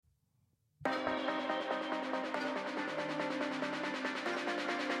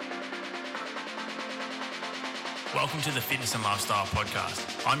Welcome to the Fitness and Lifestyle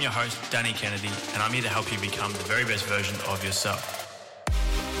Podcast. I'm your host, Danny Kennedy, and I'm here to help you become the very best version of yourself.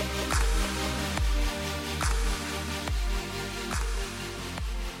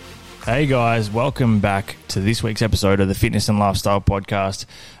 Hey guys, welcome back to this week's episode of the Fitness and Lifestyle Podcast.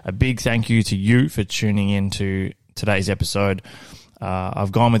 A big thank you to you for tuning in to today's episode.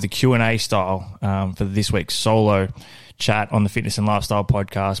 I've gone with the Q&A style for this week's solo chat on the Fitness and Lifestyle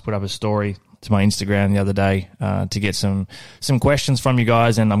Podcast. Put up a story to my Instagram the other day to get some questions from you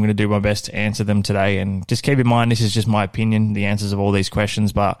guys, and I'm going to do my best to answer them today. And just keep in mind, this is just my opinion, the answers of all these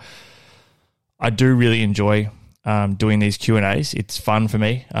questions, but I do really enjoy doing these Q&As. It's fun for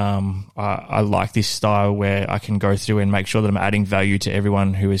me. I like this style where I can go through and make sure that I'm adding value to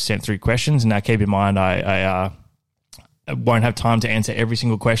everyone who has sent through questions. Now, keep in mind, I won't have time to answer every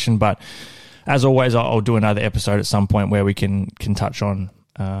single question, but as always, I'll do another episode at some point where we can touch on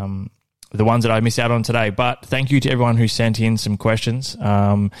the ones that I missed out on today. But thank you to everyone who sent in some questions.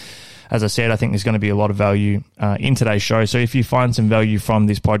 As I said, I think there's going to be a lot of value in today's show. So if you find some value from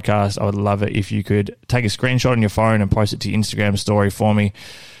this podcast, I would love it if you could take a screenshot on your phone and post it to Instagram story for me.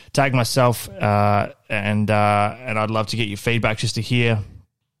 Tag myself, and I'd love to get your feedback just to hear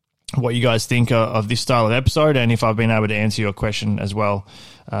what you guys think of this style of episode, and if I've been able to answer your question as well.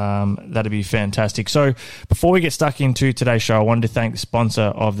 That'd be fantastic. So before we get stuck into today's show, I wanted to thank the sponsor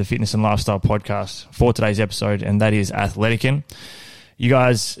of the Fitness and Lifestyle Podcast for today's episode, and that is Athletican. You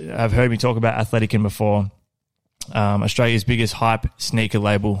guys have heard me talk about Athletican before. Australia's biggest hype sneaker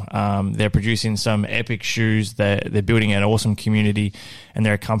label. They're producing some epic shoes. They're building an awesome community, and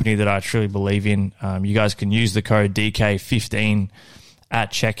they're a company that I truly believe in. You guys can use the code DK15 at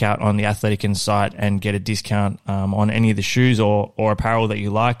checkout on the Athletican site and get a discount on any of the shoes or apparel that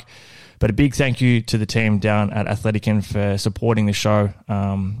you like. But a big thank you to the team down at Athletican for supporting the show.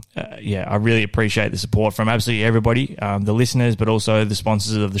 I really appreciate the support from absolutely everybody, the listeners, but also the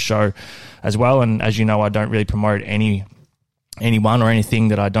sponsors of the show as well. And as you know, I don't really promote anyone or anything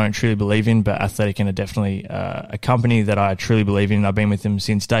that I don't truly believe in, but Athletican are definitely a company that I truly believe in. I've been with them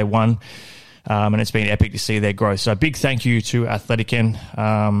since day one. And it's been epic to see their growth. So a big thank you to Athletican.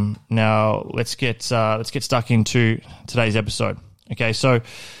 Now let's get stuck into today's episode. Okay, so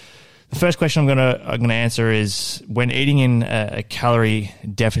the first question I'm gonna answer is, when eating in a calorie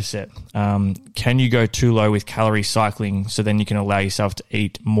deficit, can you go too low with calorie cycling so then you can allow yourself to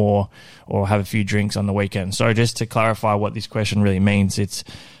eat more or have a few drinks on the weekend? So just to clarify what this question really means, it's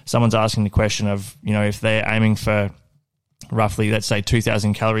someone's asking the question of, if they're aiming for roughly, let's say,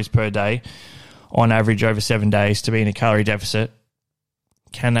 2,000 calories per day on average over 7 days to be in a calorie deficit,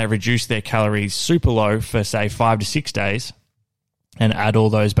 can they reduce their calories super low for, say, 5 to 6 days and add all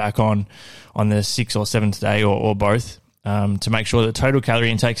those back on the 6th or 7th day or both, to make sure that total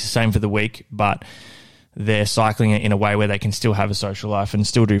calorie intake is the same for the week, but they're cycling it in a way where they can still have a social life and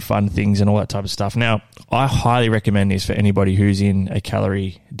still do fun things and all that type of stuff. Now, I highly recommend this for anybody who's in a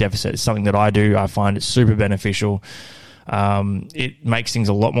calorie deficit. It's something that I do. I find it super beneficial. It makes things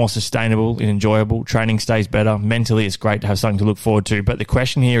a lot more sustainable and enjoyable. Training stays better. Mentally, it's great to have something to look forward to. But the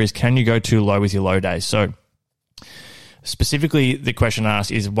question here is, can you go too low with your low days? So specifically, the question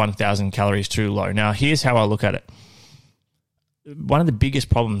asked is 1,000 calories too low. Now, here's how I look at it. One of the biggest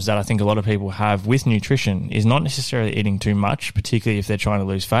problems that I think a lot of people have with nutrition is not necessarily eating too much, particularly if they're trying to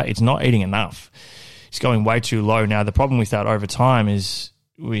lose fat. It's not eating enough. It's going way too low. Now, the problem with that over time is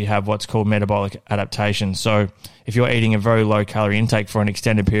we have what's called metabolic adaptation. So if you're eating a very low calorie intake for an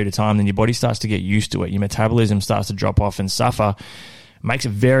extended period of time, then your body starts to get used to it. Your metabolism starts to drop off and suffer. It makes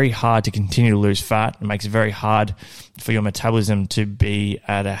it very hard to continue to lose fat. It makes it very hard for your metabolism to be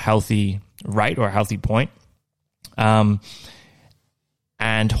at a healthy rate or a healthy point. And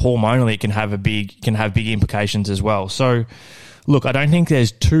hormonally, it can have big implications as well. So look, I don't think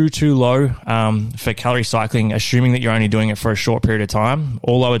there's too low for calorie cycling, assuming that you're only doing it for a short period of time.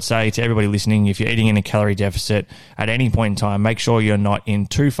 All I would say to everybody listening, if you're eating in a calorie deficit at any point in time, make sure you're not in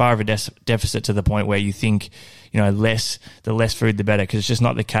too far of a deficit to the point where you think, the less food, the better, because it's just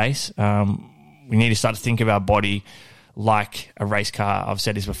not the case. We need to start to think of our body like a race car, I've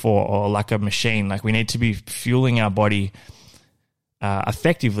said this before, or like a machine. Like, we need to be fueling our body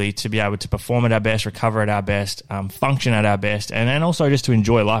effectively to be able to perform at our best, recover at our best, function at our best, and then also just to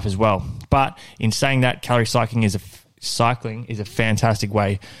enjoy life as well. But in saying that, calorie cycling is a fantastic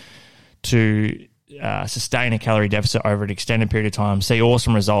way to sustain a calorie deficit over an extended period of time, see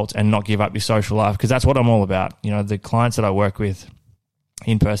awesome results, and not give up your social life, because that's what I'm all about. The clients that I work with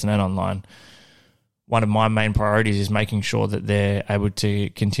in person and online, one of my main priorities is making sure that they're able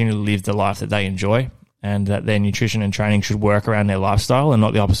to continue to live the life that they enjoy, and that their nutrition and training should work around their lifestyle and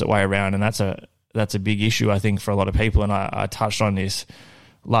not the opposite way around. And that's a that's a big issue, I think, for a lot of people. And I touched on this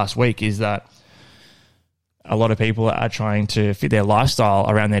last week, is that a lot of people are trying to fit their lifestyle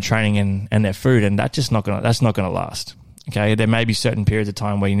around their training and their food, and that's not going to last. Okay, there may be certain periods of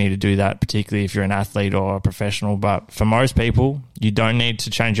time where you need to do that, particularly if you're an athlete or a professional. But for most people, you don't need to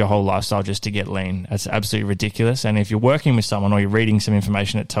change your whole lifestyle just to get lean. That's absolutely ridiculous. And if you're working with someone or you're reading some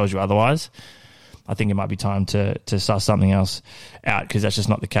information that tells you otherwise, I think it might be time to suss something else out, because that's just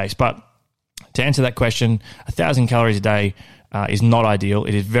not the case. But to answer that question, 1,000 calories a day is not ideal.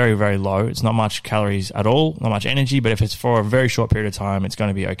 It is very, very low. It's not much calories at all, not much energy. But if it's for a very short period of time, it's going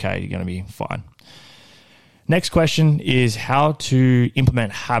to be okay. You're going to be fine. Next question is how to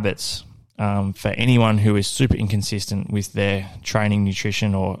implement habits for anyone who is super inconsistent with their training,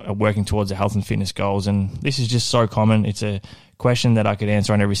 nutrition, or working towards their health and fitness goals. And this is just so common. It's a question that I could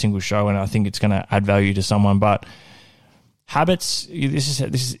answer on every single show, and I think it's going to add value to someone. But habits, this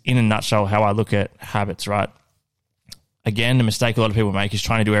is in a nutshell how I look at habits, right? Again, the mistake a lot of people make is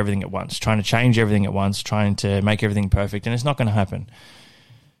trying to do everything at once, trying to change everything at once, trying to make everything perfect, and it's not going to happen.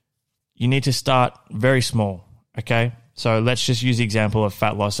 You need to start very small, okay? So let's just use the example of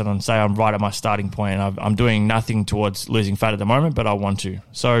fat loss, and say I'm right at my starting point, and I'm doing nothing towards losing fat at the moment, but I want to.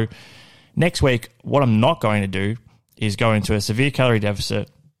 So next week, what I'm not going to do is go into a severe calorie deficit,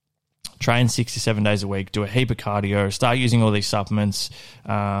 train 6 to 7 days a week, do a heap of cardio, start using all these supplements,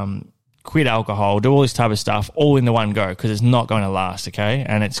 quit alcohol, do all this type of stuff all in the one go, because it's not going to last, okay?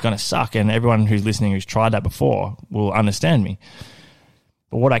 And it's going to suck, and everyone who's listening who's tried that before will understand me.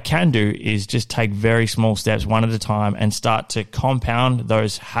 But what I can do is just take very small steps one at a time and start to compound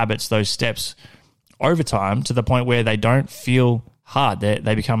those habits, those steps over time to the point where they don't feel hard.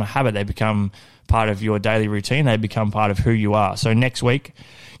 They become a habit. They become part of your daily routine. They become part of who you are. So next week,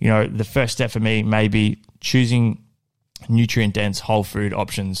 the first step for me may be choosing nutrient-dense whole food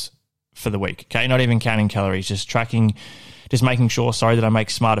options for the week. Okay, not even counting calories, just making sure, that I make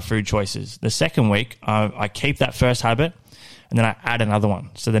smarter food choices. The second week, I keep that first habit, and then I add another one.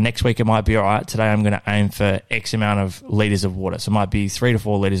 So the next week it might be, all right, today I'm going to aim for X amount of liters of water. So it might be 3 to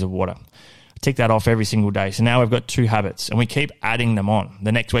 4 liters of water. I tick that off every single day. So now we've got 2 habits, and we keep adding them on.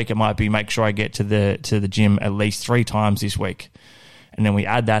 The next week it might be make sure I get to the gym at least 3 times this week. And then we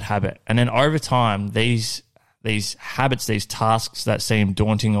add that habit. And then over time, these habits, these tasks that seem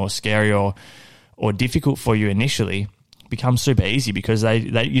daunting or scary or difficult for you initially become super easy, because they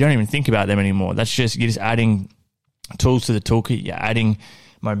you don't even think about them anymore. You're just adding tools to the toolkit, you're adding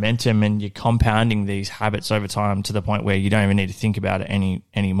momentum, and you're compounding these habits over time to the point where you don't even need to think about it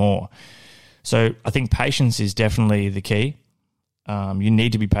anymore. So I think patience is definitely the key. You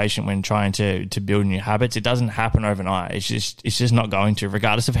need to be patient when trying to build new habits. It doesn't happen overnight. It's just not going to,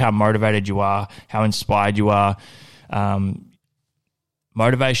 regardless of how motivated you are, how inspired you are.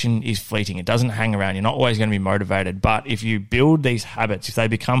 Motivation is fleeting. It doesn't hang around. You're not always going to be motivated. But if you build these habits, if they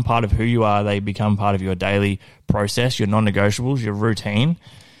become part of who you are, they become part of your daily process, your non-negotiables, your routine,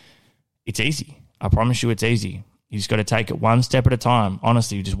 it's easy. I promise you it's easy. You just got to take it one step at a time.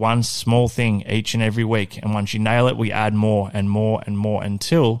 Honestly, just one small thing each and every week. And once you nail it, we add more and more and more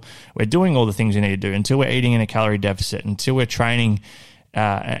until we're doing all the things we need to do, until we're eating in a calorie deficit, until we're training in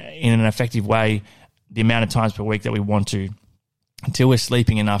an effective way the amount of times per week that we want to, until we're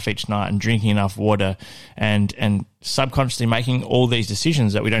sleeping enough each night and drinking enough water and subconsciously making all these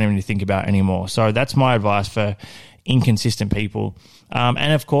decisions that we don't even think about anymore. So that's my advice for inconsistent people.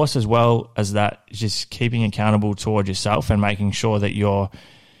 And of course, as well as that, just keeping accountable towards yourself and making sure that you're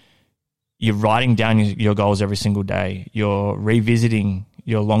writing down your goals every single day. You're revisiting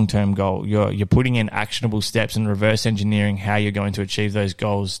your long-term goal. You're putting in actionable steps and reverse engineering how you're going to achieve those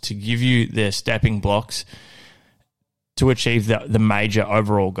goals to give you the stepping blocks to achieve the major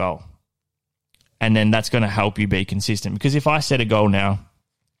overall goal. And then that's going to help you be consistent. Because if I set a goal now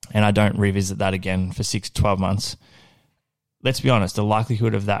and I don't revisit that again for 6 to 12 months, let's be honest, the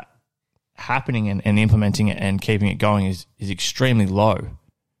likelihood of that happening and implementing it and keeping it going is extremely low.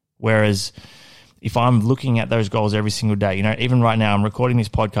 Whereas if I'm looking at those goals every single day, even right now I'm recording this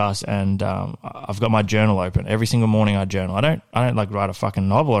podcast and I've got my journal open. Every single morning I journal. I don't like write a fucking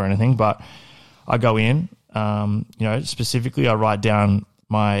novel or anything, but I go in, specifically I write down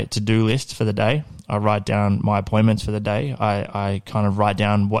my to-do list for the day. I write down my appointments for the day. I kind of write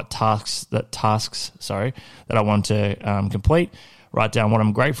down what tasks that I want to complete. Write down what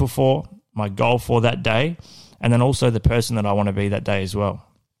I'm grateful for, my goal for that day, and then also the person that I want to be that day as well.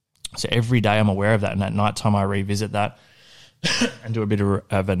 So every day I'm aware of that, and at night time I revisit that and do a bit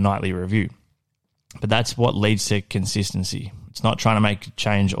of a nightly review. But that's what leads to consistency. It's not trying to make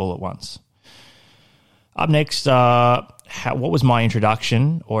change all at once. Up next, how what was my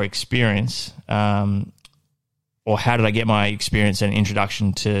introduction or experience, or how did I get my experience and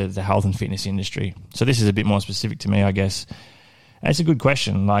introduction to the health and fitness industry? So this is a bit more specific to me, I guess. And it's a good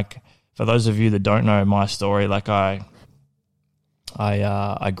question. Like, for those of you that don't know my story, like I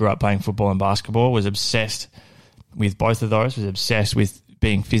grew up playing football and basketball, was obsessed with both of those, was obsessed with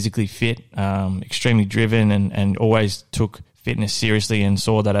being physically fit, extremely driven, and always took fitness seriously and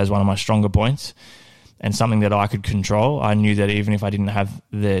saw that as one of my stronger points and something that I could control. I knew that even if I didn't have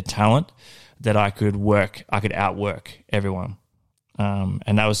the talent, that I could outwork everyone.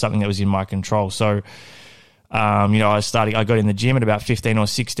 And that was something that was in my control. So, I got in the gym at about 15 or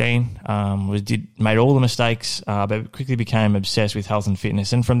 16, made all the mistakes, but quickly became obsessed with health and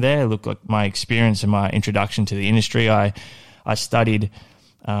fitness. And from there, look, like my experience and my introduction to the industry, I studied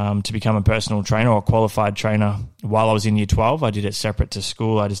to become a personal trainer or a qualified trainer while I was in year 12. I did it separate to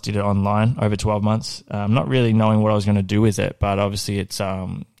school. I just did it online over 12 months, not really knowing what I was going to do with it, but obviously it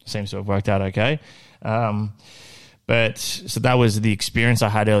seems to have worked out okay. But so that was the experience I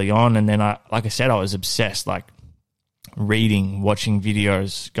had early on. And then like I said, I was obsessed, like reading, watching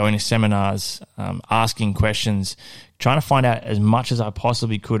videos, going to seminars, asking questions, trying to find out as much as I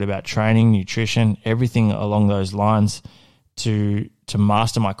possibly could about training, nutrition, everything along those lines to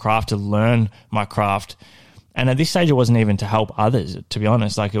master my craft, to learn my craft. And at this stage, it wasn't even to help others, to be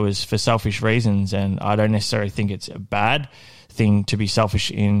honest. Like, it was for selfish reasons. And I don't necessarily think it's a bad thing to be selfish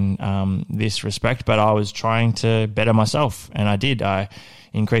in this respect, but I was trying to better myself, and I did. I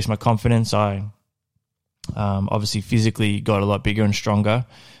increased my confidence. I obviously physically got a lot bigger and stronger,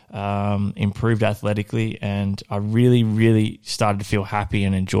 improved athletically, and I really, really started to feel happy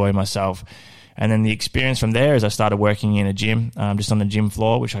and enjoy myself. And then the experience from there is I started working in a gym, just on the gym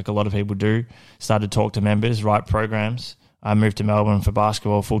floor, which like a lot of people do, started to talk to members, write programs. I moved to Melbourne for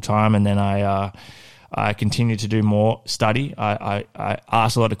basketball full time, and then I continued to do more study. I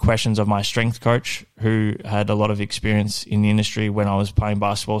asked a lot of questions of my strength coach, who had a lot of experience in the industry when I was playing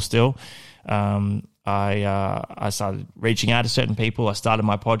basketball still. I started reaching out to certain people. I started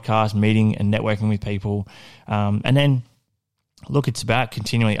my podcast, meeting and networking with people. And then, look, it's about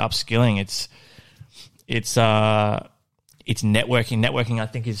continually upskilling. It's networking. Networking, I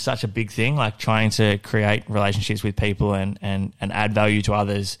think, is such a big thing, like trying to create relationships with people and add value to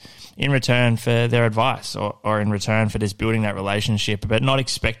others in return for their advice or in return for just building that relationship, but not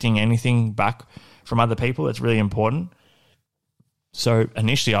expecting anything back from other people. It's really important. So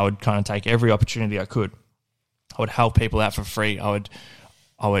initially, I would kind of take every opportunity I could. I would help people out for free. I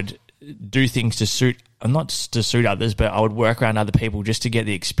would do things to suit, not to suit others, but I would work around other people just to get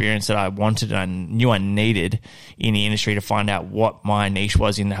the experience that I wanted and I knew I needed in the industry to find out what my niche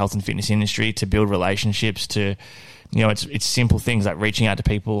was in the health and fitness industry, to build relationships, to, it's simple things like reaching out to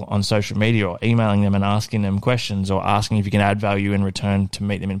people on social media or emailing them and asking them questions or asking if you can add value in return to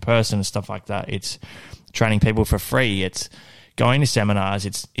meet them in person and stuff like that. It's training people for free. It's going to seminars.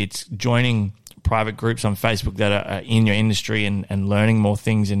 It's joining private groups on Facebook that are in your industry and learning more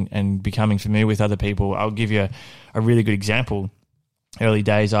things and becoming familiar with other people. I'll give you a really good example. Early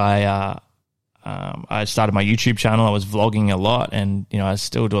days, I started my YouTube channel. I was vlogging a lot, and I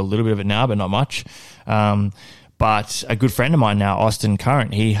still do a little bit of it now, but not much. But a good friend of mine now, Austin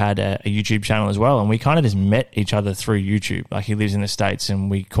Current, he had a YouTube channel as well, and we kind of just met each other through YouTube. Like, he lives in the States,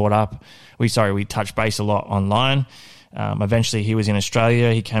 and we caught up. We touched base a lot online. Eventually, he was in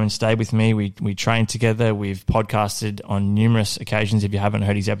Australia. He came and stayed with me. We trained together. We've podcasted on numerous occasions. If you haven't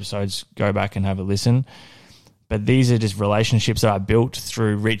heard his episodes, go back and have a listen. But these are just relationships that I built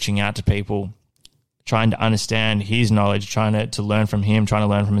through reaching out to people, trying to understand his knowledge, trying to learn from him, trying to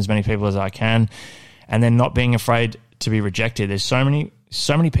learn from as many people as I can, and then not being afraid to be rejected. There's so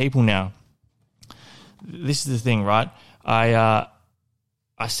many people now. This is the thing, right? I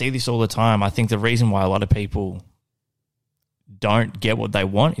see this all the time. I think the reason why a lot of people don't get what they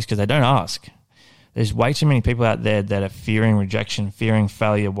want is because they don't ask. There's way too many people out there that are fearing rejection, fearing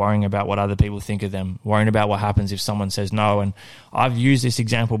failure, worrying about what other people think of them, worrying about what happens if someone says no. And I've used this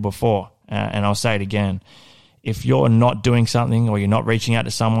example before, and I'll say it again. If you're not doing something, or you're not reaching out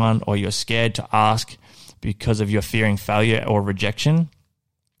to someone, or you're scared to ask because of your fearing failure or rejection,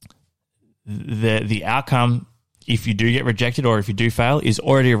 the outcome, if you do get rejected or if you do fail, is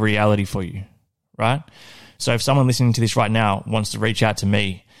already a reality for you, right? So if someone listening to this right now wants to reach out to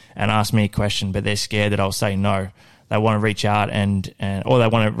me and ask me a question, but they're scared that I'll say no, they want to reach out or they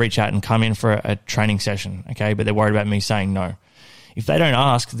want to reach out and come in for a training session, okay? But they're worried about me saying no. If they don't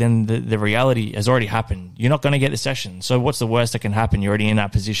ask, then the reality has already happened. You're not going to get the session. So what's the worst that can happen? You're already in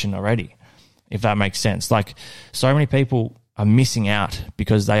that position already, if that makes sense. Like, so many people are missing out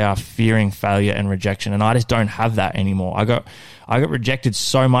because they are fearing failure and rejection. And I just don't have that anymore. I got rejected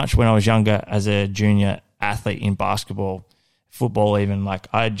so much when I was younger as a junior athlete in basketball, football even. Like,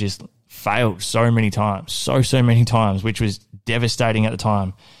 I just failed so many times, so many times, which was devastating at the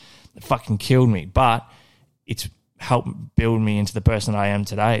time. It fucking killed me. But it's helped build me into the person I am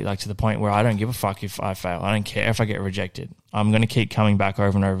today, like to the point where I don't give a fuck if I fail. I don't care if I get rejected. I'm going to keep coming back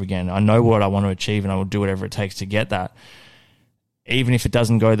over and over again. I know what I want to achieve, and I will do whatever it takes to get that. Even if it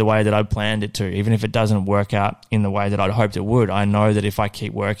doesn't go the way that I planned it to, even if it doesn't work out in the way that I'd hoped it would, I know that if I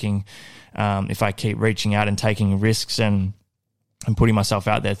keep working, if I keep reaching out and taking risks and putting myself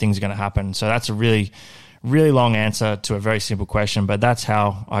out there, things are going to happen. So that's a really, really long answer to a very simple question, but that's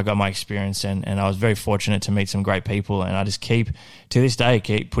how I got my experience, and I was very fortunate to meet some great people, and I just keep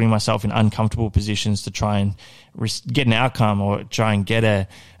putting myself in uncomfortable positions to try and get an outcome, or try and get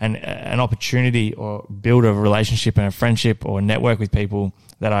an opportunity, or build a relationship and a friendship or network with people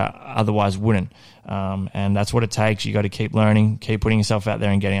that I otherwise wouldn't. And that's what it takes. You got to keep learning, keep putting yourself out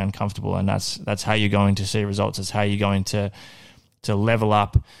there and getting uncomfortable, and that's how you're going to see results. It's how you're going to level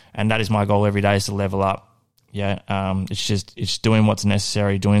up, and that is my goal every day, is to level up. Yeah, it's doing what's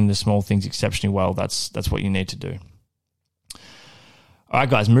necessary, doing the small things exceptionally well. That's what you need to do. All right,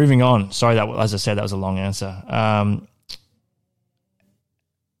 guys, moving on. Sorry, as I said, that was a long answer.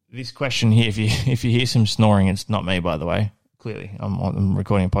 This question here, if you hear some snoring, it's not me, by the way. Clearly, I'm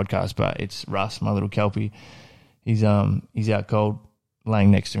recording a podcast, but it's Russ, my little kelpie. He's out cold,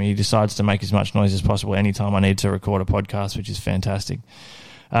 laying next to me. He decides to make as much noise as possible anytime I need to record a podcast, which is fantastic.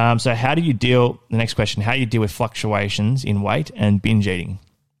 So how do you deal, the next question, how do you deal with fluctuations in weight and binge eating?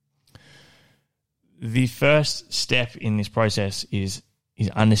 The first step in this process is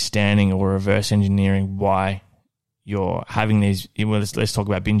understanding or reverse engineering why you're having these. Well, let's talk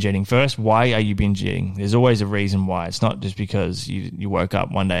about binge eating first. Why are you binge eating? There's always a reason why. It's not just because you woke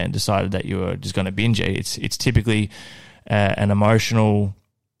up one day and decided that you were just going to binge eat. It's typically an emotional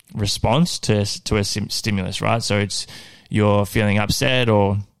response to a stimulus, right? So you're feeling upset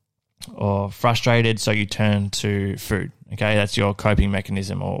or frustrated, so you turn to food. Okay, that's your coping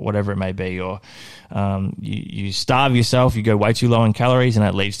mechanism, or whatever it may be. Or you starve yourself, you go way too low in calories, and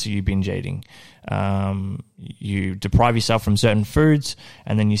that leads to you binge eating. You deprive yourself from certain foods,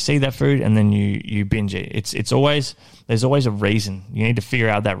 and then you see that food, and then you binge eat. There's always a reason. You need to figure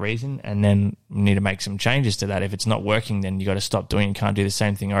out that reason, and then you need to make some changes to that. If it's not working, then you got to stop doing it. You can't do the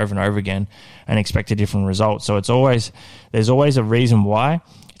same thing over and over again and expect a different result. So there's always a reason why.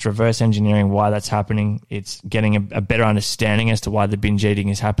 It's reverse engineering why that's happening. It's getting a better understanding as to why the binge eating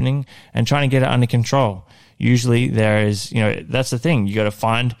is happening and trying to get it under control. Usually there is, that's the thing. You got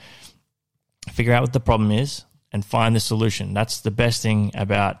to figure out what the problem is and find the solution. That's the best thing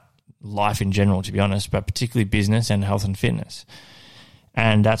about life in general, to be honest, but particularly business and health and fitness.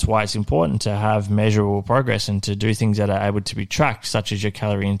 And that's why it's important to have measurable progress and to do things that are able to be tracked, such as your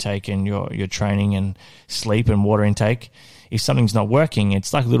calorie intake and your training and sleep and water intake. If something's not working,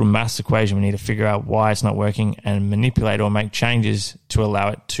 it's like a little maths equation. We need to figure out why it's not working and manipulate or make changes to allow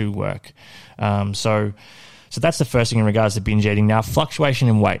it to work. So that's the first thing in regards to binge eating. Now, fluctuation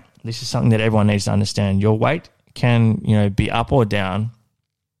in weight. This is something that everyone needs to understand. Your weight can, be up or down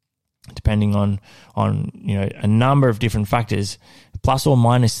depending on a number of different factors, plus or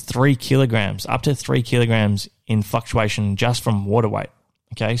minus 3 kilograms, up to 3 kilograms in fluctuation just from water weight.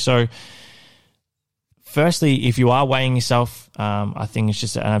 Okay, so firstly, if you are weighing yourself, I think it's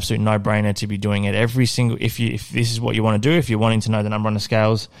just an absolute no-brainer to be doing it every single. If this is what you want to do, if you're wanting to know the number on the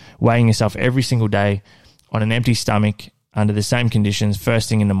scales, weighing yourself every single day on an empty stomach under the same conditions, first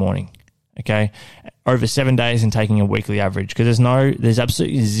thing in the morning. Okay, over 7 days and taking a weekly average, because there's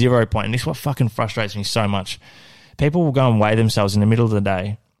absolutely 0 point. And this is what fucking frustrates me so much. People will go and weigh themselves in the middle of the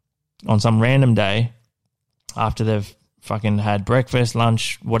day on some random day after they've fucking had breakfast,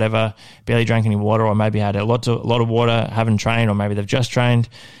 lunch, whatever, barely drank any water, or maybe had a lot of water, haven't trained, or maybe they've just trained.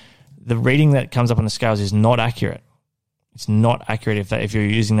 The reading that comes up on the scales is not accurate. It's not accurate if you're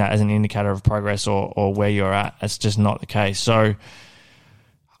using that as an indicator of progress or where you're at. That's just not the case. So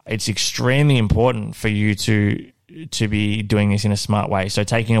it's extremely important for you to be doing this in a smart way. So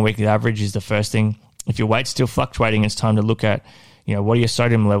taking a weekly average is the first thing. If your weight's still fluctuating, it's time to look at, what are your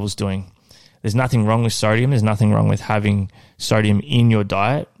sodium levels doing? There's nothing wrong with sodium. There's nothing wrong with having sodium in your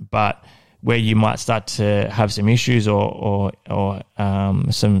diet, but where you might start to have some issues or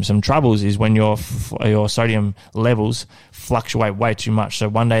some troubles is when your sodium levels fluctuate way too much. So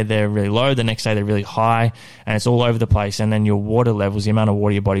one day they're really low, the next day they're really high, and it's all over the place. And then your water levels, the amount of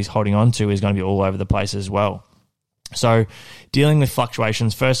water your body's holding on to, is going to be all over the place as well. So dealing with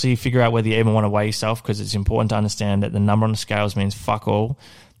fluctuations, firstly, figure out whether you even want to weigh yourself, because it's important to understand that the number on the scales means fuck all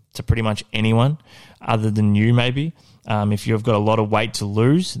to pretty much anyone other than you maybe. If you've got a lot of weight to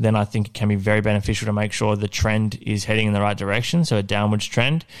lose, then I think it can be very beneficial to make sure the trend is heading in the right direction, so a downwards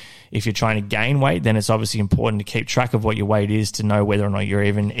trend. If you're trying to gain weight, then it's obviously important to keep track of what your weight is to know whether or not you're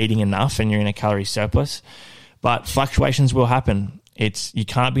even eating enough and you're in a calorie surplus. But fluctuations will happen. You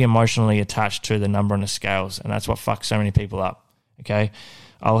can't be emotionally attached to the number on the scales, and that's what fucks so many people up, okay?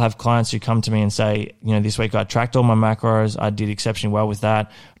 I'll have clients who come to me and say, this week I tracked all my macros, I did exceptionally well with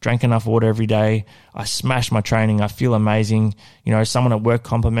that, drank enough water every day, I smashed my training, I feel amazing, someone at work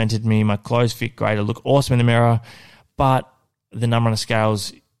complimented me, my clothes fit great, I look awesome in the mirror, but the number on the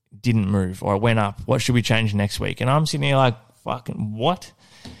scales didn't move or it went up. What should we change next week? And I'm sitting here like, fucking what?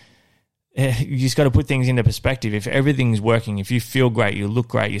 You just got to put things into perspective. If everything's working, if you feel great, you look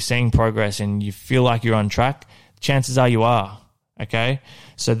great, you're seeing progress and you feel like you're on track, chances are you are, okay?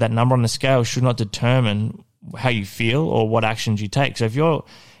 So that number on the scale should not determine how you feel or what actions you take. So if your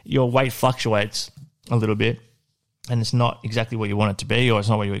weight fluctuates a little bit and it's not exactly what you want it to be or it's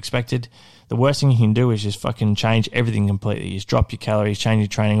not what you expected, the worst thing you can do is just fucking change everything completely. You just drop your calories, change your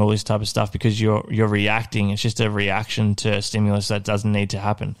training, all this type of stuff, because you're reacting. It's just a reaction to a stimulus that doesn't need to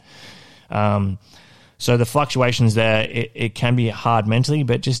happen. So the fluctuations there, it can be hard mentally,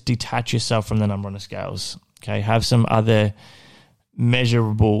 but just detach yourself from the number on the scales. Okay, have some other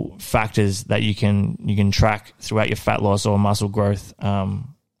measurable factors that you can track throughout your fat loss or muscle growth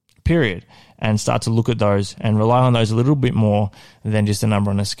period, and start to look at those and rely on those a little bit more than just the number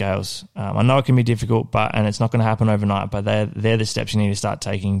on the scales. I know it can be difficult, and it's not going to happen overnight, but they're the steps you need to start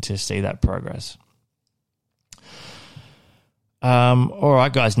taking to see that progress. All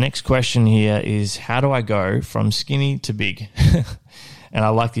right, guys, next question here is, how do I go from skinny to big? And I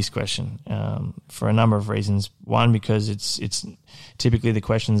like this question for a number of reasons. One, because it's typically the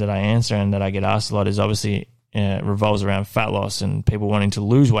questions that I answer and that I get asked a lot is obviously revolves around fat loss and people wanting to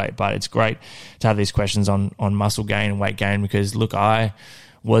lose weight. But it's great to have these questions on muscle gain and weight gain, because, look, I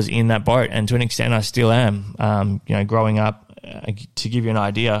was in that boat, and to an extent I still am. Growing up, to give you an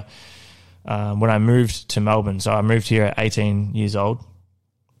idea, when I moved to Melbourne, so I moved here at 18 years old,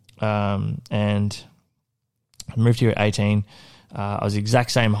 and I moved here at 18. I was the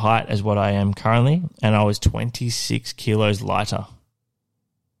exact same height as what I am currently, and I was 26 kilos lighter.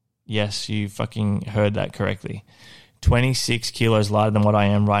 Yes, you fucking heard that correctly. 26 kilos lighter than what I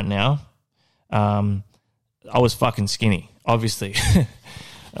am right now. I was fucking skinny, obviously.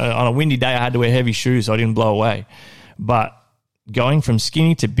 On a windy day, I had to wear heavy shoes so I didn't blow away. But going from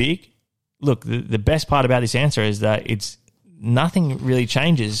skinny to big, look, the best part about this answer is that nothing really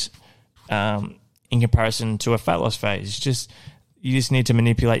changes in comparison to a fat loss phase. It's just, you just need to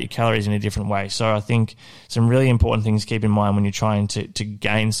manipulate your calories in a different way. So I think some really important things to keep in mind when you're trying to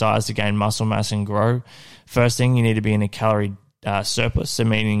gain size, to gain muscle mass and grow. First thing, you need to be in a calorie surplus, so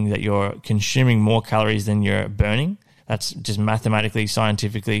meaning that you're consuming more calories than you're burning. That's just mathematically,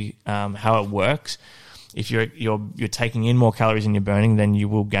 scientifically how it works. If you're taking in more calories than you're burning, then you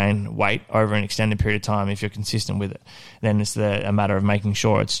will gain weight over an extended period of time if you're consistent with it. Then it's a matter of making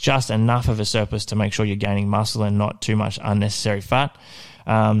sure it's just enough of a surplus to make sure you're gaining muscle and not too much unnecessary fat.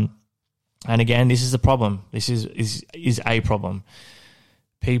 And again, this is the problem. This is a problem.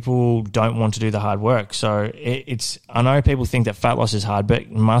 People don't want to do the hard work. So I know people think that fat loss is hard,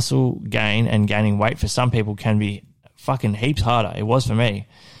 but muscle gain and gaining weight for some people can be fucking heaps harder. It was for me.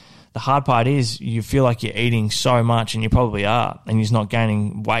 The hard part is you feel like you're eating so much, and you probably are, and you're just not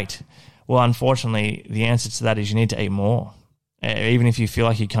gaining weight. Well, unfortunately, the answer to that is you need to eat more. Even if you feel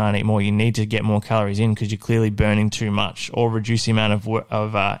like you can't eat more, you need to get more calories in, because you're clearly burning too much, or reduce the amount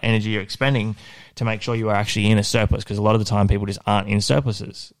of energy you're expending to make sure you are actually in a surplus, because a lot of the time people just aren't in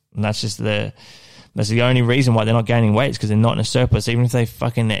surpluses. And that's just the only reason why they're not gaining weight, is because they're not in a surplus. Even if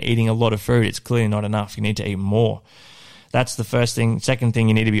they're eating a lot of food, it's clearly not enough. You need to eat more. That's the first thing. Second thing,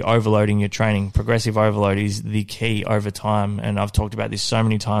 you need to be overloading your training. Progressive overload is the key over time, and I've talked about this so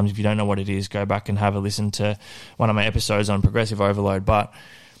many times. If you don't know what it is, go back and have a listen to one of my episodes on progressive overload. But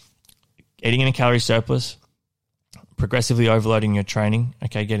eating in a calorie surplus, progressively overloading your training,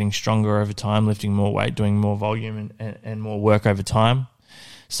 okay, getting stronger over time, lifting more weight, doing more volume and more work over time.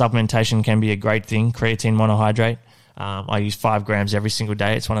 Supplementation can be a great thing. Creatine monohydrate. I use 5 grams every single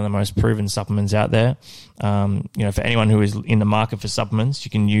day. It's one of the most proven supplements out there. For anyone who is in the market for supplements,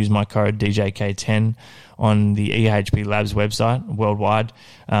 you can use my code DJK10 on the EHP Labs website worldwide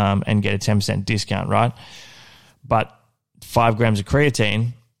and get a 10% discount, right? But 5 grams of creatine,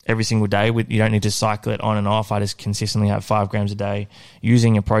 every single day. You don't need to cycle it on and off. I just consistently have 5 grams a day,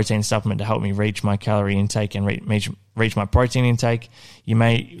 using a protein supplement to help me reach my calorie intake and reach my protein intake. You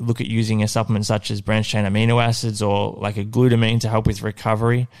may look at using a supplement such as branched chain amino acids or like a glutamine to help with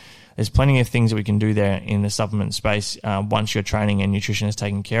recovery. There's plenty of things that we can do there in the supplement space once your training and nutrition is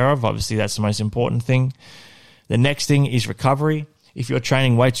taken care of. Obviously, that's the most important thing. The next thing is recovery. If you're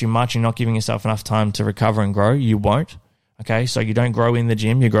training way too much and not giving yourself enough time to recover and grow, you won't. Okay, so you don't grow in the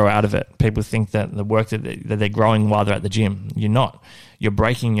gym, you grow out of it. People think that the work that they're growing while they're at the gym. You're not. You're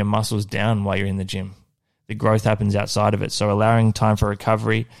breaking your muscles down while you're in the gym. The growth happens outside of it. So allowing time for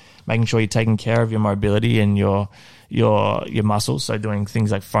recovery, making sure you're taking care of your mobility and your muscles. So doing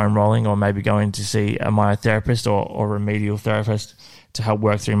things like foam rolling, or maybe going to see a myotherapist or remedial therapist to help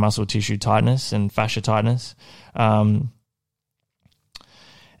work through muscle tissue tightness and fascia tightness.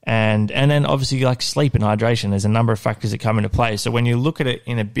 And then obviously like sleep and hydration. There's a number of factors that come into play. So when you look at it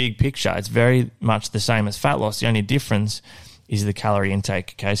in a big picture, it's very much the same as fat loss. The only difference is the calorie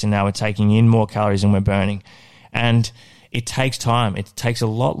intake. Okay, so now we're taking in more calories than we're burning. And it takes time. It takes a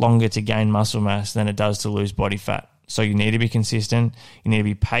lot longer to gain muscle mass than it does to lose body fat. So you need to be consistent, you need to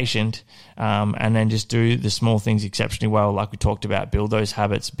be patient, and then just do the small things exceptionally well, like we talked about. Build those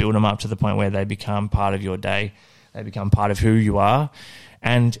habits, build them up to the point where they become part of your day, they become part of who you are,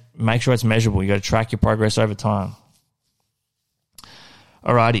 and make sure it's measurable. You got to track your progress over time.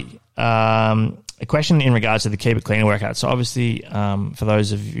 Alrighty. A question in regards to the Keep It Cleaner workout. So obviously, for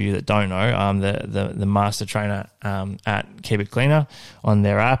those of you that don't know, I'm the master trainer at Keep It Cleaner on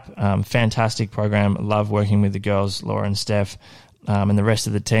their app. Fantastic program. Love working with the girls, Laura and Steph, and the rest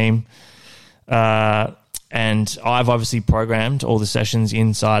of the team. And I've obviously programmed all the sessions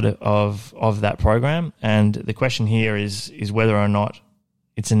inside of that program. And the question here is whether or not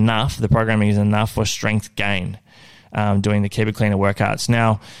it's enough, the programming is enough for strength gain, doing the Keep It Cleaner workouts.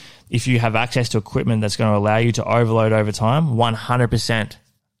 Now, if you have access to equipment that's going to allow you to overload over time, 100%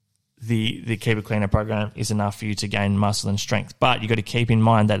 the Keep It Cleaner program is enough for you to gain muscle and strength. But you've got to keep in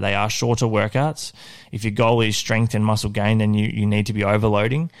mind that they are shorter workouts. If your goal is strength and muscle gain, then you need to be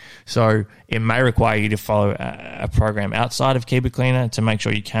overloading. So it may require you to follow a program outside of Keep It Cleaner to make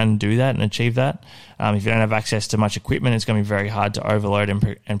sure you can do that and achieve that. If you don't have access to much equipment, it's going to be very hard to overload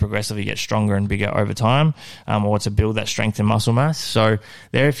and progressively get stronger and bigger over time, or to build that strength and muscle mass. So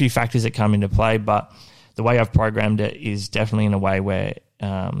there are a few factors that come into play, but the way I've programmed it is definitely in a way where,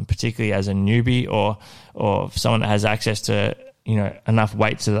 particularly as a newbie or someone that has access to enough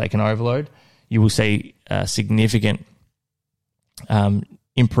weight so that they can overload, you will see significant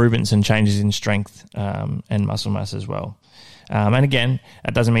improvements and changes in strength and muscle mass as well. And again,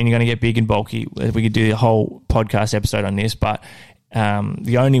 that doesn't mean you're going to get big and bulky. We could do the whole podcast episode on this, but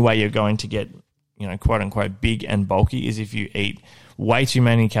the only way you're going to get, quote unquote, big and bulky is if you eat way too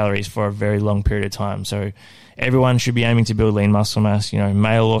many calories for a very long period of time. So everyone should be aiming to build lean muscle mass,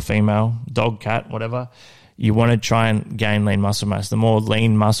 male or female, dog, cat, whatever. You want to try and gain lean muscle mass. The more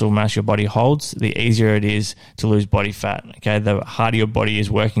lean muscle mass your body holds, the easier it is to lose body fat. Okay, the harder your body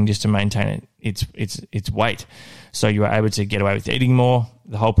is working just to maintain its weight. So you are able to get away with eating more.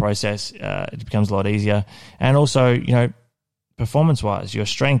 The whole process it becomes a lot easier. And also, performance-wise, your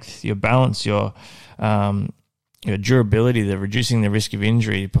strength, your balance, your durability, the reducing the risk of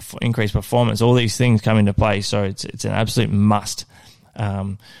injury, increased performance, all these things come into play. So it's an absolute must,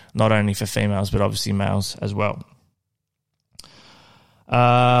 not only for females, but obviously males as well.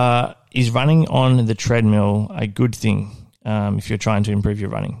 Is running on the treadmill a good thing if you're trying to improve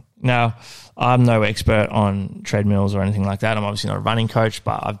your running? Now, I'm no expert on treadmills or anything like that. I'm obviously not a running coach,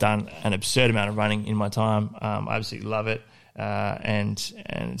 but I've done an absurd amount of running in my time. I absolutely love it, and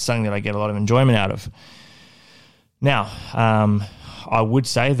it's something that I get a lot of enjoyment out of. Now, I would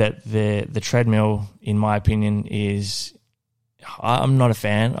say that the treadmill, in my opinion, I'm not a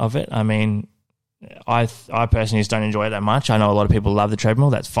fan of it. I mean, I personally just don't enjoy it that much. I know a lot of people love the treadmill.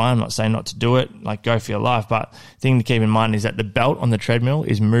 That's fine. I'm not saying not to do it. Like, go for your life. But the thing to keep in mind is that the belt on the treadmill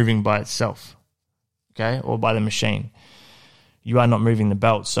is moving by itself, okay, or by the machine. You are not moving the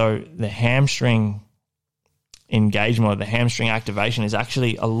belt. So the hamstring engagement or the hamstring activation is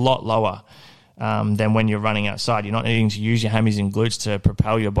actually a lot lower than when you're running outside. You're not needing to use your hammies and glutes to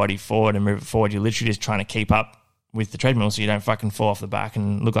propel your body forward and move it forward. You're literally just trying to keep up with the treadmill so you don't fucking fall off the back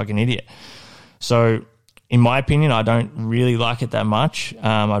and look like an idiot. So in my opinion, I don't really like it that much.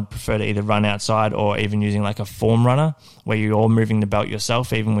 I'd prefer to either run outside or even using like a form runner where you're all moving the belt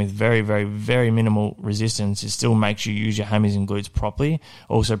yourself, even with very, very, very minimal resistance. It still makes you use your hammies and glutes properly.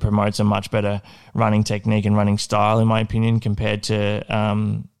 Also promotes a much better running technique and running style, in my opinion, compared to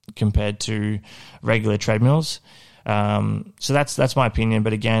regular treadmills. So that's my opinion.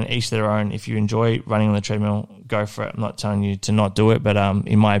 But again, each to their own. If you enjoy running on the treadmill, go for it. I'm not telling you to not do it, but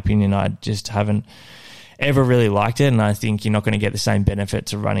in my opinion, I just haven't ever really liked it, and I think you're not going to get the same benefit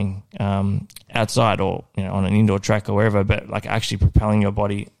to running outside or on an indoor track or wherever, but like actually propelling your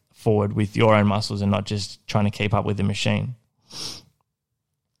body forward with your own muscles and not just trying to keep up with the machine.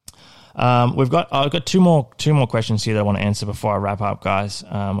 I've got two more questions here that I want to answer before I wrap up, guys.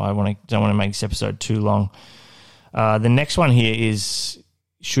 I don't want to make this episode too long. The next one here is: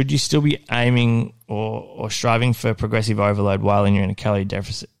 should you still be aiming or striving for progressive overload while you're in a calorie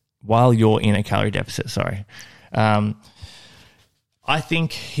deficit? Sorry. I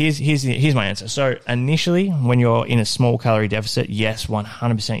think here's my answer. So initially, when you're in a small calorie deficit, yes,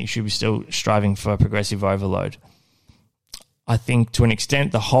 100% you should be still striving for progressive overload. I think to an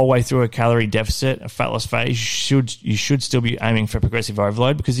extent, the whole way through a calorie deficit, a fat loss phase, you should still be aiming for progressive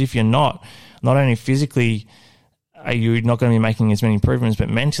overload, because if you're not only physically are you not going to be making as many improvements, but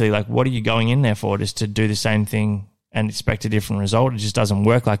mentally, like, what are you going in there for? Just to do the same thing and expect a different result? It just doesn't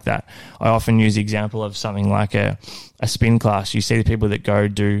work like that. I often use the example of something like a spin class. You see the people that go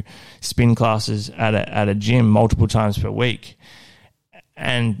do spin classes at a gym multiple times per week.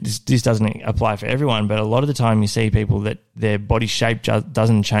 And this doesn't apply for everyone, but a lot of the time you see people that their body shape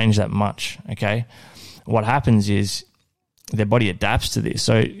doesn't change that much, okay? What happens is their body adapts to this.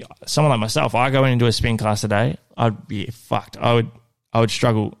 So someone like myself, I go in and do a spin class today, I'd be fucked. I would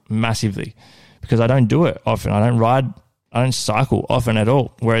struggle massively because I don't do it often. I don't ride, I don't cycle often at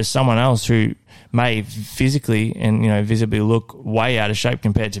all. Whereas someone else who may physically and visibly look way out of shape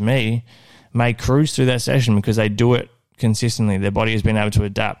compared to me may cruise through that session because they do it consistently. Their body has been able to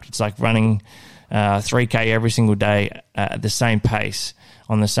adapt. It's like running 3K every single day at the same pace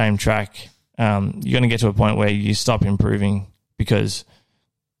on the same track. You're going to get to a point where you stop improving because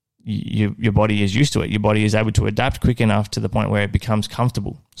your body is used to it. Your body is able to adapt quick enough to the point where it becomes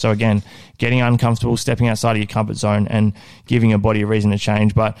comfortable. So again, getting uncomfortable, stepping outside of your comfort zone and giving your body a reason to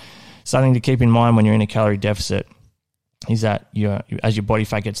change. But something to keep in mind when you're in a calorie deficit is that as your body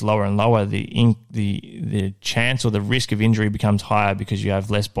fat gets lower and lower, the chance or the risk of injury becomes higher because you have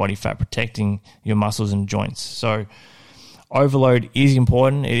less body fat protecting your muscles and joints. So overload is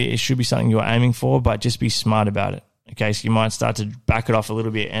important. It should be something you're aiming for, but just be smart about it. Okay, so you might start to back it off a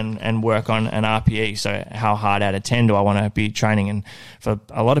little bit and work on an RPE. So how hard out of 10 do I want to be training? And for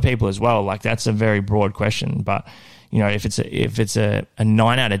a lot of people as well, like, that's a very broad question. But if it's a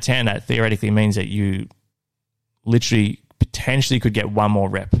 9 out of 10, that theoretically means that you literally potentially could get one more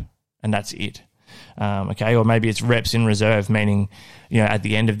rep, and that's it. Okay, or maybe it's reps in reserve, meaning at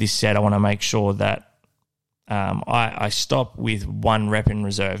the end of this set, I want to make sure that I stop with 1 rep in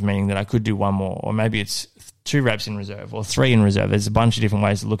reserve, meaning that I could do one more, or maybe it's 2 reps in reserve or 3 in reserve. There's a bunch of different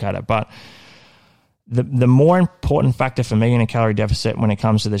ways to look at it, but the more important factor for me in a calorie deficit when it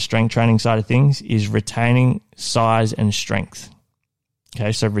comes to the strength training side of things is retaining size and strength.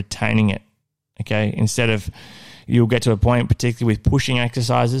 Okay, so retaining it. Okay, instead of, you'll get to a point, particularly with pushing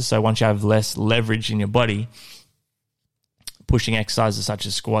exercises. So once you have less leverage in your body, pushing exercises such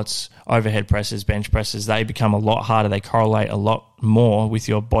as squats, overhead presses, bench presses, they become a lot harder. They correlate a lot more with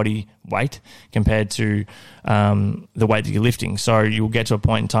your body weight compared to the weight that you're lifting. So you'll get to a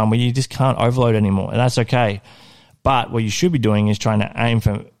point in time where you just can't overload anymore, and that's okay. But what you should be doing is trying to aim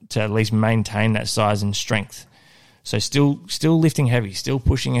to at least maintain that size and strength. So still lifting heavy, still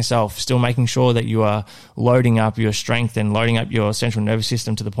pushing yourself, still making sure that you are loading up your strength and loading up your central nervous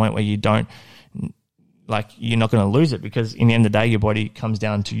system to the point where you're not going to lose it, because in the end of the day, your body comes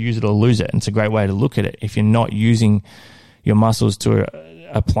down to use it or lose it. And it's a great way to look at it. If you're not using your muscles to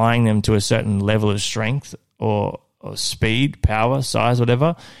applying them to a certain level of strength or speed, power, size,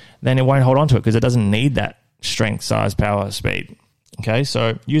 whatever, then it won't hold on to it because it doesn't need that strength, size, power, speed. Okay,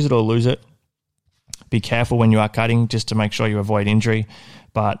 so use it or lose it. Be careful when you are cutting just to make sure you avoid injury.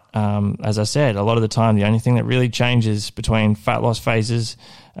 But as I said, a lot of the time, the only thing that really changes between fat loss phases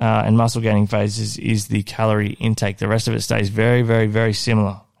and muscle gaining phases is the calorie intake. The rest of it stays very, very, very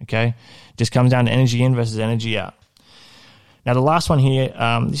similar, okay? Just comes down to energy in versus energy out. Now, the last one here,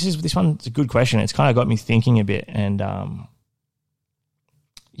 this one's a good question. It's kind of got me thinking a bit, and I'm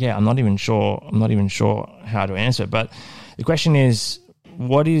not even sure how to answer it. But the question is,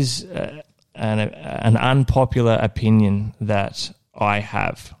 what is an unpopular opinion that I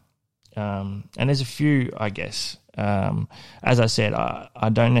have? And there's a few, I guess. As I said, I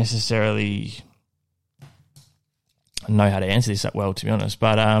don't necessarily know how to answer this that well, to be honest.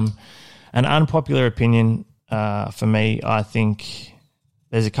 But an unpopular opinion for me, I think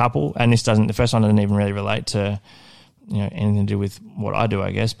there's a couple, and the first one doesn't even really relate to anything to do with what I do,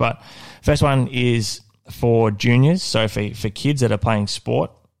 I guess. But first one is, for juniors, so for kids that are playing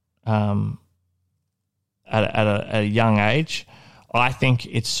sport at a young age, I think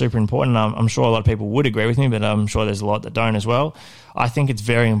it's super important. I'm sure a lot of people would agree with me, but I'm sure there's a lot that don't as well. I think it's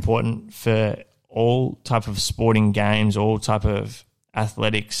very important for all type of sporting games, all type of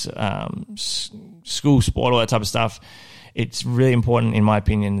athletics, school sport, all that type of stuff. It's really important, in my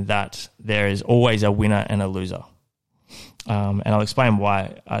opinion, that there is always a winner and a loser. And I'll explain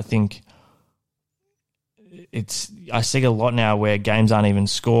why. I think I see a lot now where games aren't even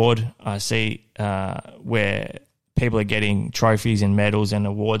scored. I see where people are getting trophies and medals and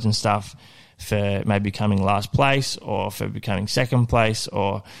awards and stuff for maybe coming last place or for becoming second place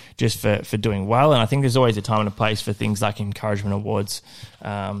or just for doing well. And I think there's always a time and a place for things like encouragement awards,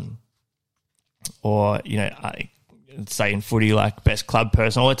 or, say in footy, like best club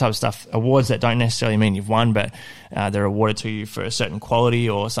person, all that type of stuff, awards that don't necessarily mean you've won, but they're awarded to you for a certain quality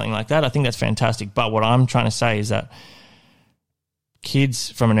or something like that. I think that's fantastic. But what I'm trying to say is that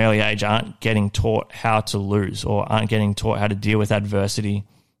kids from an early age aren't getting taught how to lose or aren't getting taught how to deal with adversity.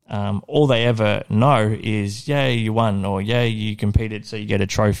 All they ever know is, yeah, you won, or yeah, you competed, so you get a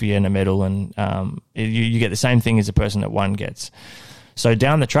trophy and a medal, and you get the same thing as the person that won gets. So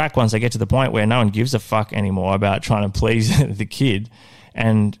down the track, once they get to the point where no one gives a fuck anymore about trying to please the kid,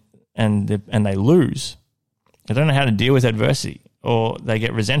 and they lose, they don't know how to deal with adversity, or they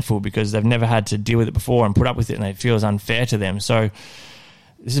get resentful because they've never had to deal with it before and put up with it, and it feels unfair to them. So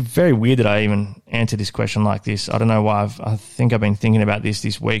this is very weird that I even answered this question like this. I don't know why. I think I've been thinking about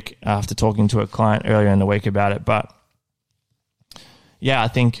this week after talking to a client earlier in the week about it. But yeah, I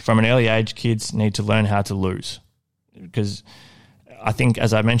think from an early age, kids need to learn how to lose, because I think,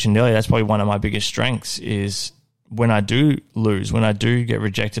 as I mentioned earlier, that's probably one of my biggest strengths is when I do lose, when I do get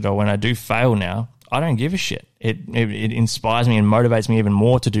rejected, or when I do fail now, I don't give a shit. It inspires me and motivates me even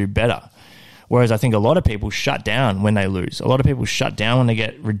more to do better. Whereas I think a lot of people shut down when they lose. A lot of people shut down when they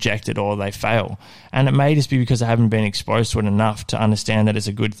get rejected or they fail. And it may just be because they haven't been exposed to it enough to understand that it's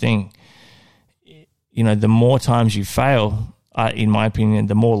a good thing. The more times you fail, in my opinion,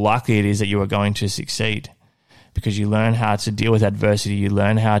 the more likely it is that you are going to succeed, because you learn how to deal with adversity. You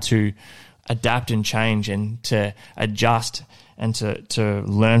learn how to adapt and change and to adjust and to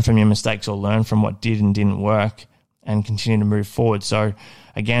learn from your mistakes or learn from what did and didn't work and continue to move forward. So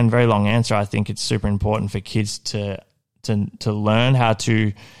again, very long answer. I think it's super important for kids to learn how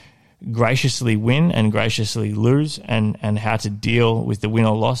to graciously win and graciously lose, and how to deal with the win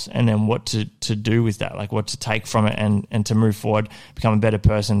or loss, and then what to do with that, like what to take from it and to move forward, become a better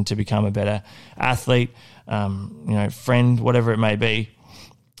person, to become a better athlete, friend, whatever it may be.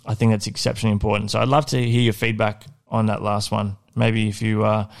 I think that's exceptionally important. So I'd love to hear your feedback on that last one. Maybe if you,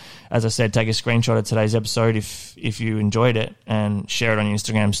 as I said, take a screenshot of today's episode if you enjoyed it, and share it on your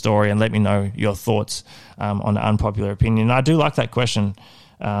Instagram story and let me know your thoughts on the unpopular opinion. I do like that question.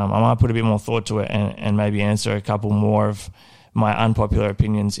 I might put a bit more thought to it and maybe answer a couple more of my unpopular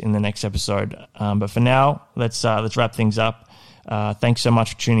opinions in the next episode. But for now, let's wrap things up. Thanks so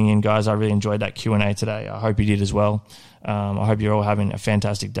much for tuning in, guys. I really enjoyed that Q&A today. I hope you did as well. I hope you're all having a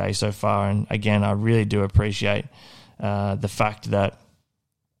fantastic day so far. And again, I really do appreciate the fact that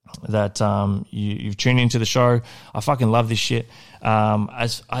you've tuned into the show. I fucking love this shit.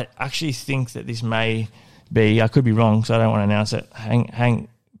 As I actually think that this may be, I could be wrong, so I don't want to announce it.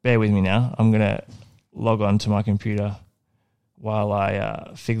 Bear with me now. I'm going to log on to my computer while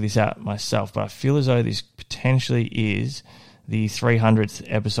I figure this out myself. But I feel as though this potentially is the 300th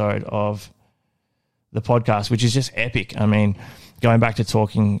episode of the podcast, which is just epic. I mean, going back to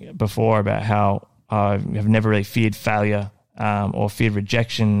talking before about how I have never really feared failure or feared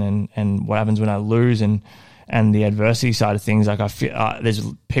rejection and what happens when I lose and the adversity side of things. Like I feel there's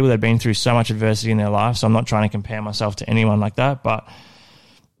people that have been through so much adversity in their life, so I'm not trying to compare myself to anyone like that, but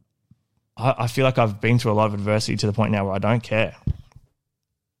I feel like I've been through a lot of adversity to the point now where I don't care.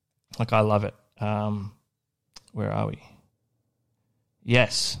 Like I love it. Where are we?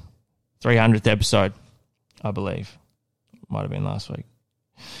 Yes, 300th episode, I believe. Might have been last week.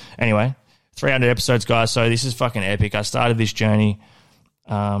 Anyway, 300 episodes, guys. So this is fucking epic. I started this journey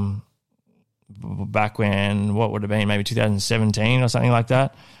back when, what would have been, maybe 2017 or something like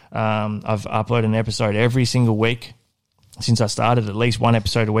that. I've uploaded an episode every single week since I started, at least one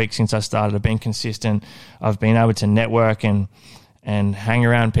episode a week since I started. I've been consistent. I've been able to network and hang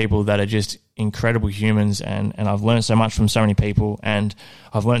around people that are just incredible humans, and I've learned so much from so many people, and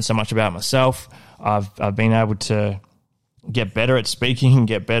I've learned so much about myself. I've been able to get better at speaking,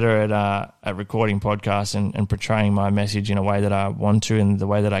 get better at recording podcasts and portraying my message in a way that I want to and the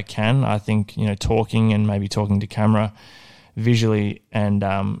way that I can. I think, talking and maybe talking to camera visually and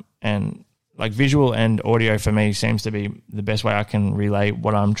like visual and audio for me seems to be the best way I can relay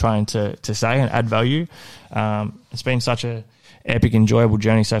what I'm trying to say and add value. It's been such a epic, enjoyable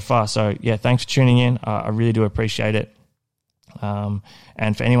journey so far. So yeah, thanks for tuning in. I really do appreciate it.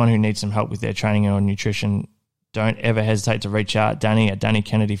 And for anyone who needs some help with their training or nutrition, don't ever hesitate to reach out. Danny at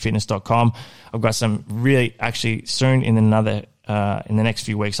DannyKennedyFitness.com. I've got some really, actually soon in the next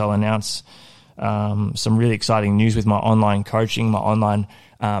few weeks, I'll announce some really exciting news with my online coaching, my online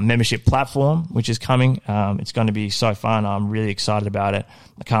membership platform, which is coming. It's going to be so fun. I'm really excited about it.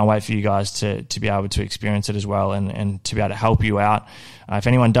 I can't wait for you guys to be able to experience it as well and to be able to help you out. If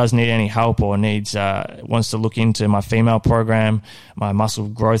anyone does need any help or wants to look into my female program, my muscle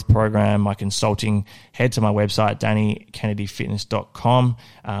growth program, my consulting, head to my website, DannyKennedyFitness.com,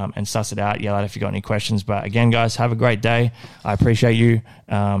 and suss it out. Yell out if you got any questions. But again, guys, have a great day. I appreciate you,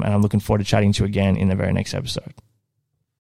 and I'm looking forward to chatting to you again in the very next episode.